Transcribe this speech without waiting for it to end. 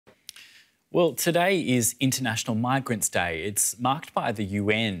Well, today is International Migrants Day. It's marked by the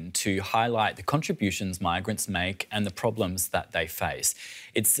UN to highlight the contributions migrants make and the problems that they face.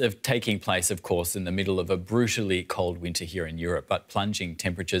 It's taking place, of course, in the middle of a brutally cold winter here in Europe, but plunging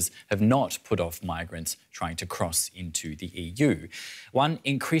temperatures have not put off migrants trying to cross into the EU. One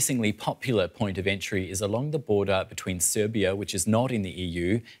increasingly popular point of entry is along the border between Serbia, which is not in the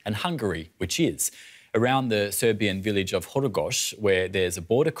EU, and Hungary, which is. Around the Serbian village of Horgos, where there's a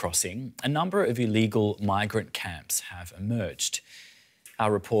border crossing, a number of illegal migrant camps have emerged.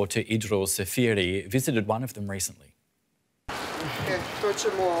 Our reporter Idro Seferi visited one of them recently.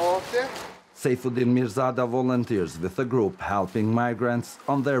 Seyfuddin Mirzada volunteers with a group helping migrants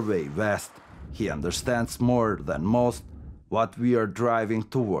on their way west. He understands more than most what we are driving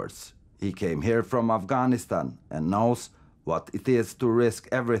towards. He came here from Afghanistan and knows what it is to risk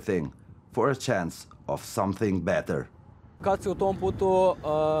everything for a chance of something better.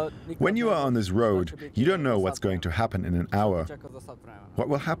 When you are on this road, you don't know what's going to happen in an hour. What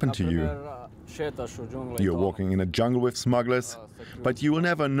will happen to you? You're walking in a jungle with smugglers, but you will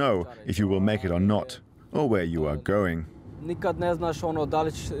never know if you will make it or not, or where you are going.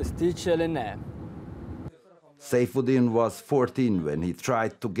 Seyfuddin was 14 when he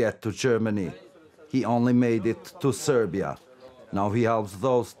tried to get to Germany. He only made it to Serbia. Now he helps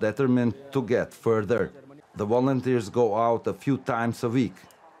those determined to get further. The volunteers go out a few times a week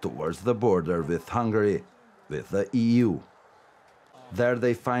towards the border with Hungary, with the EU. There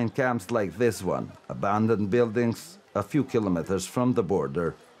they find camps like this one, abandoned buildings a few kilometers from the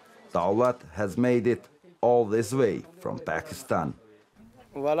border. Daulat has made it all this way from Pakistan.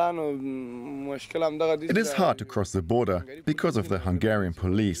 It is hard to cross the border because of the Hungarian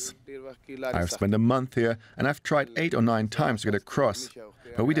police. I've spent a month here and I've tried 8 or 9 times to get across,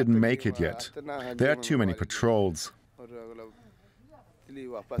 but we didn't make it yet. There are too many patrols.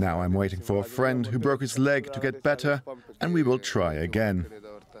 Now I'm waiting for a friend who broke his leg to get better, and we will try again.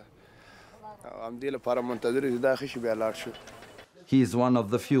 He is one of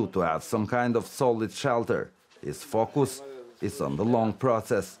the few to have some kind of solid shelter. His focus is on the long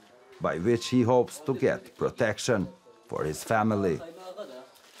process by which he hopes to get protection for his family.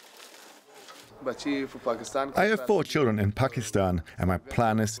 I have 4 children in Pakistan, and my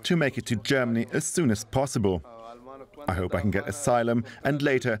plan is to make it to Germany as soon as possible. I hope I can get asylum, and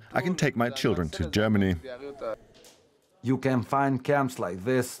later I can take my children to Germany. You can find camps like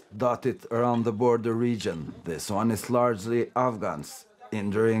this dotted around the border region. This one is largely Afghans,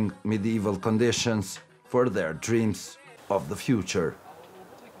 enduring medieval conditions for their dreams of the future.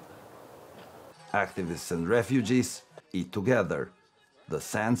 Activists and refugees eat together. The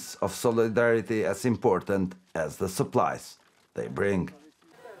sense of solidarity as important as the supplies they bring.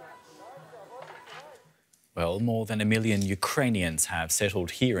 Well, more than 1 million Ukrainians have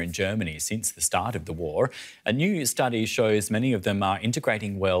settled here in Germany since the start of the war. A new study shows many of them are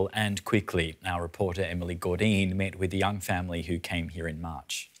integrating well and quickly. Our reporter Emily Gordine met with a young family who came here in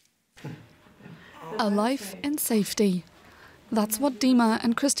March. A life in safety. That's what Dima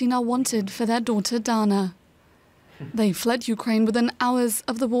and Christina wanted for their daughter Dana. They fled Ukraine within hours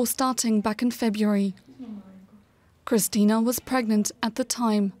of the war starting back in February. Christina was pregnant at the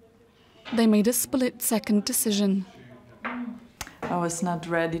time. They made a split-second decision. I was not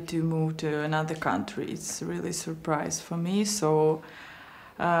ready to move to another country. It's really a surprise for me. So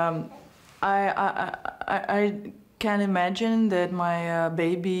I can imagine that my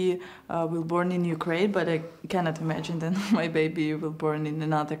baby will born in Ukraine, but I cannot imagine that my baby will born in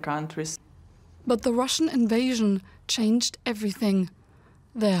another country. But the Russian invasion changed everything.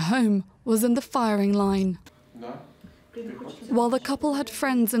 Their home was in the firing line. While the couple had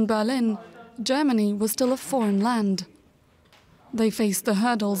friends in Berlin, Germany was still a foreign land. They faced the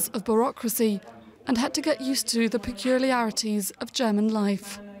hurdles of bureaucracy and had to get used to the peculiarities of German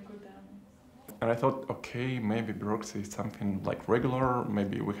life. And I thought, okay, maybe bureaucracy is something like regular,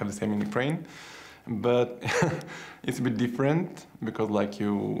 maybe we have the same in Ukraine. But it's a bit different because like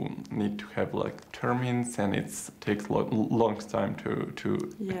you need to have like terms and it takes long time to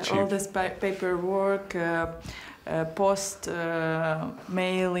achieve. All this paperwork, post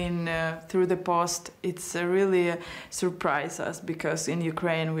mailing through the post, it's really surprised us because in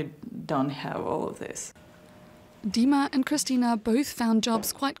Ukraine we don't have all of this. Dima and Christina both found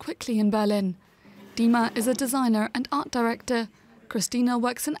jobs quite quickly in Berlin. Dima is a designer and art director. Christina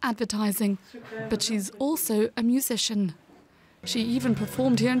works in advertising, but she's also a musician. She even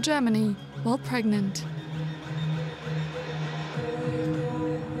performed here in Germany while pregnant.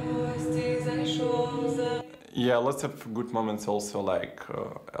 Yeah, lots of good moments also, like,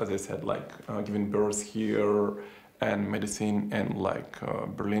 as I said, like giving birth here and medicine, and like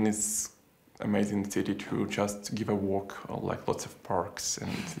Berlin is amazing city to just give a walk, like lots of parks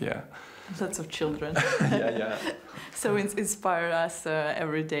and yeah. Lots of children. Yeah. So it inspires us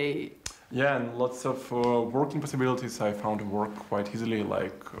every day. Yeah, and lots of working possibilities. I found work quite easily,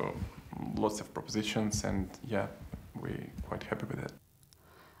 like lots of propositions, and yeah, we're quite happy with it.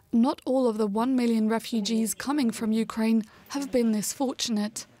 Not all of the 1 million refugees coming from Ukraine have been this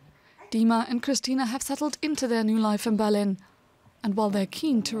fortunate. Dima and Christina have settled into their new life in Berlin. And while they're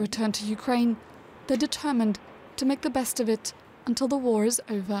keen to return to Ukraine, they're determined to make the best of it until the war is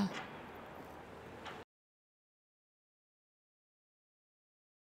over.